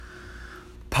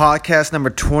Podcast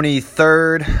number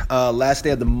 23rd, last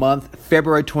day of the month,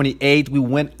 February 28th. We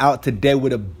went out today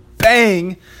with a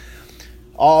bang.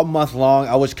 All month long,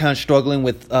 I was kind of struggling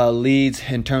with leads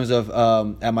in terms of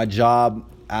at my job.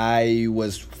 I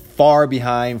was far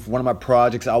behind for one of my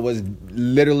projects. I was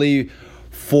literally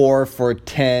 4 for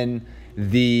 10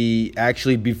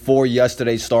 before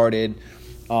yesterday started.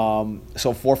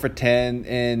 So 4 for 10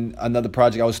 in another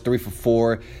project. I was 3 for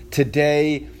 4.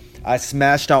 Today, I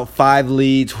smashed out 5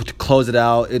 leads to close it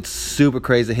out. It's super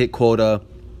crazy, hit quota.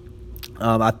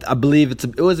 I believe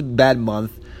it was a bad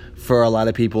month for a lot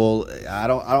of people. I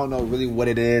don't know really what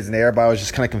it is, and everybody was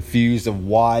just kind of confused of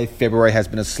why February has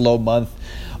been a slow month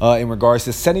in regards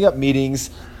to setting up meetings.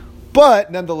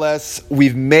 But nonetheless,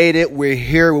 we've made it. We're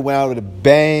here. We went out with a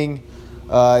bang.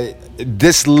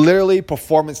 This literally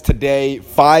performance today,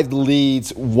 5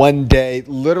 leads one day,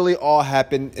 literally all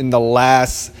happened in the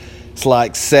last,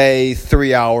 say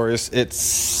 3 hours. It's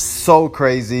so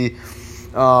crazy.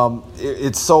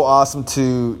 It's so awesome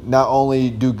to not only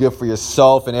do good for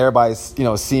yourself and everybody,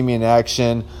 see me in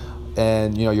action,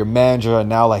 and, your manager are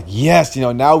now like, yes,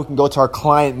 now we can go to our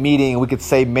client meeting and we could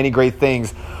say many great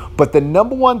things. But the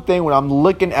number one thing when I'm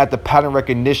looking at the pattern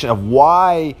recognition of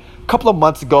why a couple of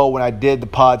months ago when I did the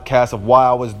podcast of why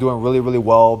I was doing really, really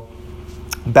well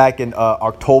back in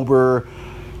October,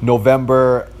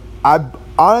 November, I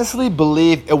honestly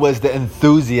believe it was the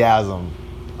enthusiasm.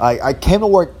 I came to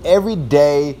work every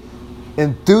day,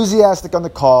 enthusiastic on the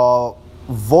call,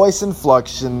 voice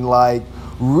inflection,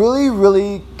 really,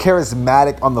 really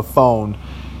charismatic on the phone.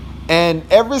 And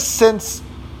ever since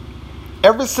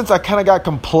I kind of got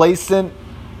complacent,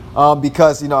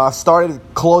 because I started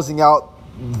closing out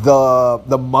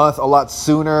the month a lot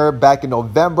sooner. Back in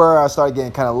November, I started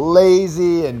getting kind of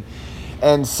lazy,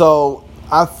 and so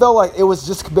I felt like it was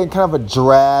just been kind of a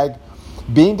drag.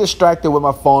 Being distracted with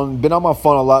my phone, been on my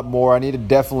phone a lot more. I need to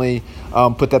definitely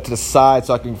put that to the side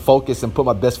so I can focus and put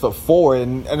my best foot forward.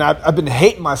 And I've been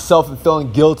hating myself and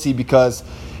feeling guilty because,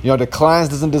 the clients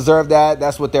doesn't deserve that.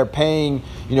 That's what they're paying,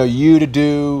 you to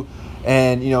do.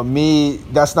 And, me,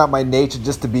 that's not my nature,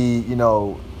 just to be,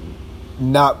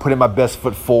 not putting my best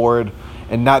foot forward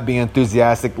and not being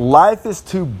enthusiastic. Life is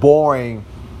too boring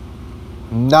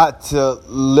not to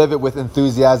live it with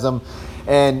enthusiasm.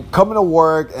 And coming to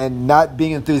work and not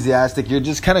being enthusiastic, you're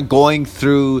just kind of going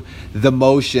through the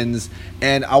motions.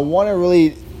 And I want to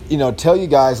really, tell you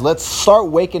guys, let's start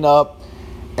waking up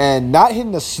and not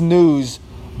hitting the snooze,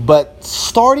 but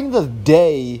starting the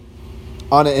day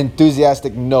on an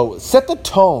enthusiastic note. Set the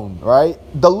tone, right?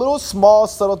 The little small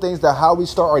subtle things that how we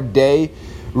start our day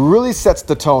really sets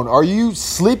the tone. Are you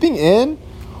sleeping in,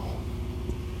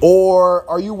 or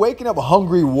are you waking up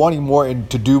hungry, wanting more and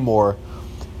to do more?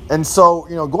 And so,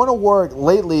 going to work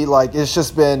lately, it's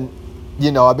just been,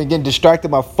 I've been getting distracted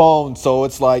by my phone. So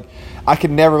it's like I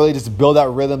can never really just build that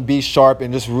rhythm, be sharp,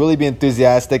 and just really be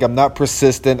enthusiastic. I'm not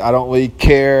persistent. I don't really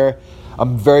care.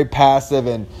 I'm very passive,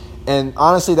 and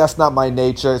honestly, that's not my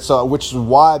nature. So, which is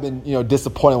why I've been,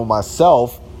 disappointed with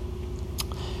myself.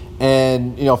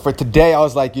 And, for today, I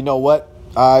was like, you know what?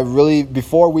 I really,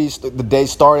 before the day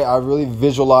started, I really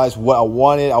visualized what I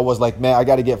wanted. I was like, man, I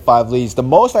got to get 5 leads. The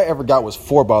most I ever got was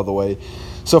 4, by the way.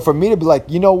 So for me to be like,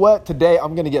 you know what? Today,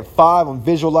 I'm going to get 5. I'm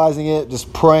visualizing it,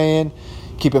 just praying,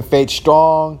 keeping faith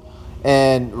strong,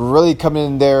 and really coming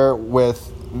in there with,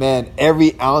 man,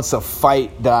 every ounce of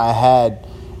fight that I had.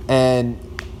 And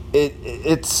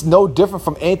it's no different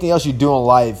from anything else you do in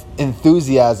life,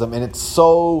 enthusiasm. And it's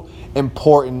so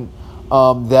important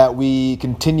that we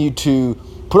continue to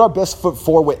put our best foot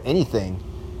forward with anything.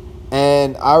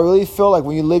 And I really feel like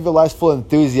when you live your life full of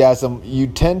enthusiasm, you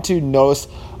tend to notice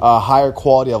a higher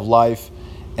quality of life.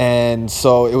 And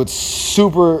so it was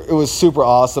super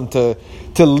awesome to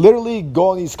literally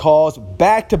go on these calls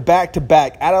back to back to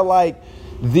back out of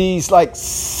these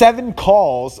 7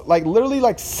 calls, literally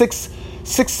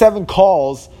 7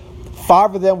 calls.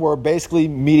 5 of them were basically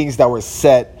meetings that were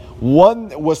set. One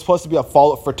was supposed to be a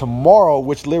follow-up for tomorrow,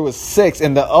 which literally was 6.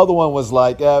 And the other one was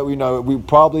we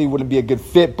probably wouldn't be a good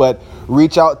fit, but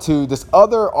reach out to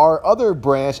our other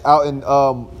branch out in,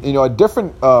 a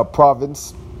different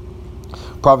Providence.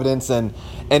 And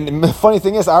the funny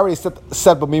thing is, I already set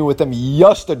up a meeting with them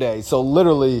yesterday. So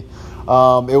literally,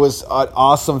 it was an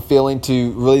awesome feeling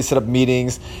to really set up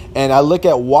meetings. And I look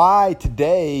at why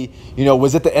today,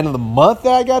 was it the end of the month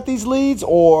that I got these leads,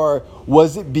 or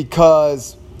was it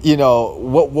because,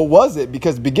 what was it?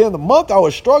 Because beginning of the month I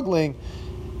was struggling,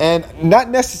 and not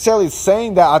necessarily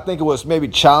saying that I think it was maybe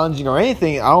challenging or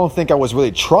anything. I don't think I was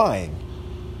really trying.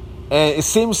 And it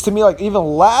seems to me like even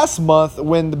last month,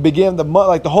 when the beginning of the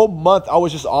month, the whole month, I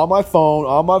was just on my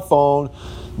phone,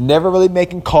 never really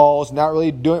making calls, not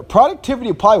really doing.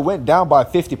 Productivity probably went down by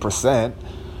 50%.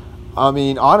 I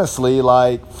mean, honestly,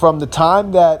 like from the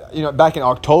time that, back in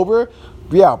October,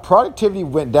 yeah, productivity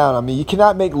went down. I mean, you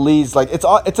cannot make leads. Like it's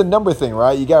a number thing,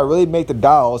 right? You got to really make the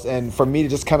dials. And for me to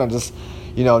just kind of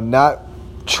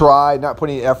not put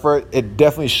any effort, it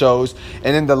definitely shows.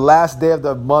 And then the last day of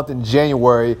the month in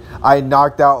January, I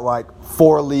knocked out like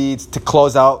 4 leads to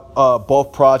close out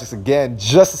both projects again,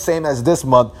 just the same as this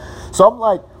month. So I'm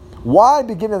like, why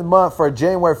beginning of the month for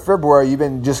January, February, you've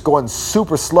been just going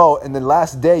super slow, and then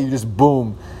last day you just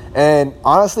boom. And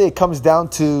honestly, it comes down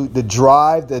to the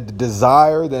drive, the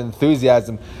desire, the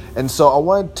enthusiasm. And so I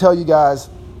want to tell you guys,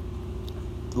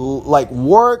 like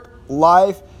work,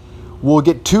 life will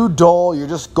get too dull. You're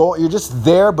just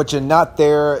there, but you're not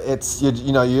there.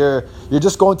 You're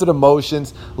just going through the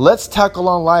motions. Let's tackle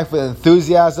on life with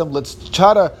enthusiasm. Let's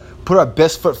try to put our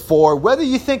best foot forward, whether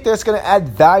you think that's going to add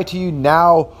value to you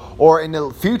now or in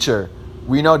the future.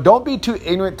 Don't be too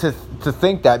ignorant to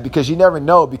think that, because you never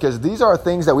know, because these are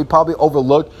things that we probably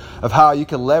overlook of how you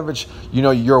can leverage,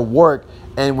 your work.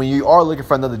 And when you are looking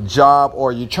for another job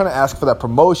or you're trying to ask for that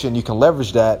promotion, you can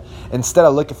leverage that instead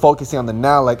of focusing on the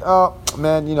now, like, oh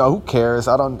man, who cares?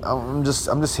 I'm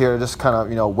just here to just kind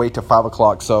of, wait till 5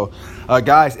 o'clock. So,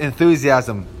 guys,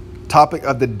 enthusiasm, topic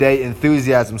of the day,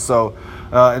 enthusiasm. So,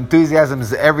 enthusiasm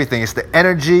is everything. It's the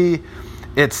energy,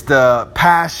 it's the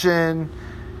passion,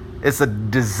 it's a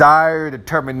desire,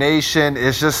 determination.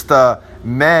 It's just and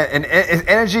it's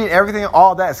energy and everything.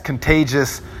 All that is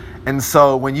contagious. And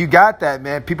so when you got that,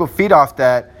 man, people feed off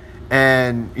that.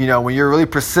 And, when you're really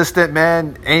persistent,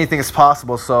 man, anything is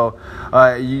possible. So,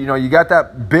 you got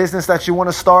that business that you want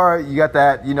to start. You got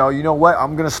that, you know what?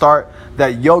 I'm going to start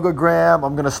that yogagram.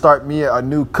 I'm going to start me a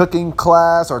new cooking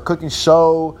class or cooking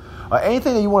show.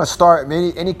 Anything that you want to start,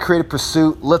 any creative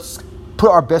pursuit, let's put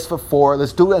our best foot forward.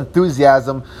 Let's do it with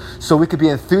enthusiasm so we could be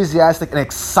enthusiastic and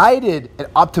excited and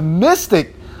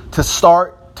optimistic to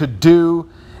start, to do,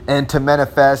 and to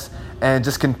manifest, and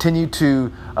just continue to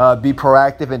be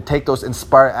proactive and take those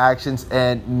inspired actions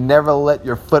and never let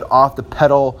your foot off the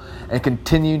pedal, and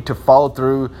continue to follow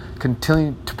through,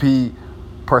 continue to be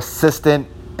persistent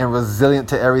and resilient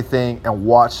to everything, and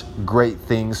watch great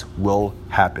things will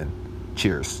happen.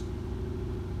 Cheers.